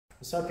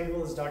What's up, people?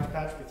 This is Dr.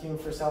 Patrick with Human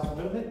First Alpha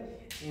Movement,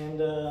 and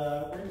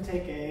we're going to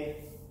take a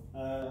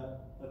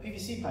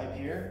PVC pipe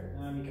here.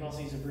 You can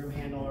also use a broom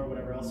handle or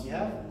whatever else you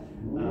have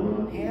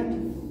on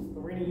hand,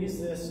 but we're going to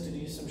use this to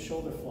do some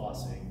shoulder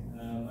flossing.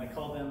 I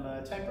call them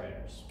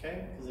typewriters,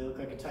 okay? Because they look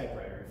like a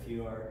typewriter if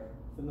you are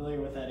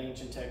familiar with that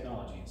ancient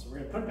technology. So we're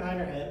going to put it behind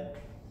our head,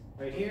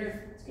 right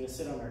here. It's going to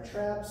sit on our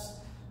traps,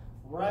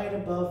 right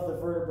above the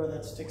vertebra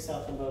that sticks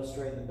out the most,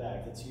 right in the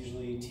back. That's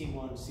usually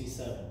T1,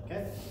 C7,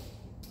 okay?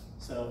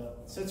 So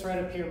it sits right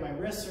up here. My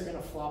wrists are going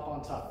to flop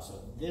on top. So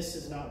this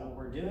is not what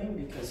we're doing,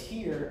 because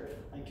here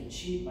I can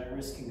cheat. My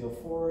wrist can go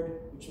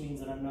forward, which means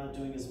that I'm not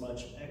doing as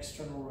much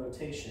external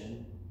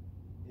rotation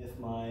if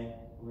my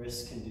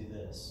wrist can do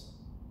this.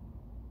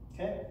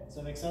 Okay, does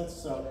that make sense?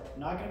 So I'm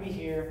not going to be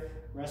here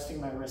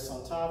resting my wrists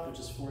on top, which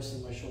is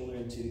forcing my shoulder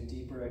into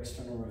deeper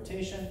external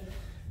rotation.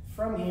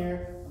 From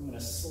here, I'm going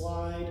to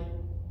slide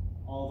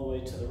all the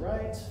way to the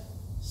right,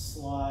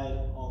 slide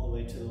all the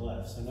way to the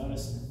left. So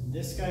notice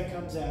this guy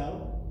comes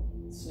out,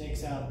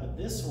 snakes out, but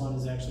this one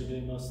is actually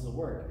doing most of the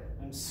work.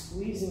 I'm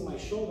squeezing my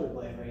shoulder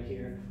blade right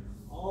here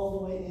all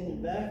the way in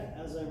and back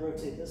as I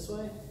rotate this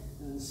way,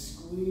 and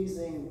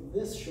squeezing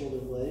this shoulder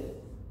blade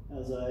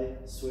as I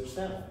switch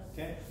that way,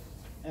 okay?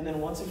 And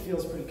then once it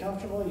feels pretty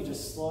comfortable, you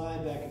just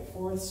slide back and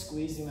forth,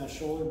 squeezing that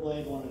shoulder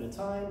blade one at a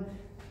time,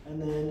 and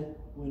then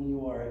when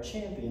you are a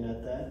champion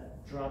at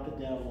that, drop it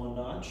down one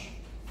notch,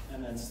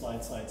 and then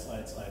slide, slide,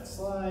 slide, slide,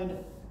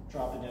 slide,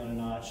 drop it down a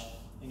notch,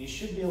 and you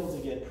should be able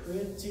to get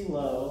pretty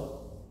low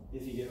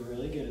if you get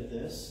really good at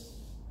this,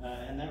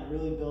 and that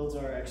really builds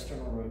our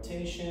external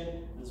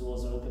rotation as well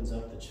as opens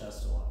up the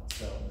chest a lot.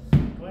 So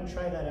go ahead and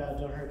try that out,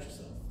 don't hurt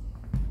yourself.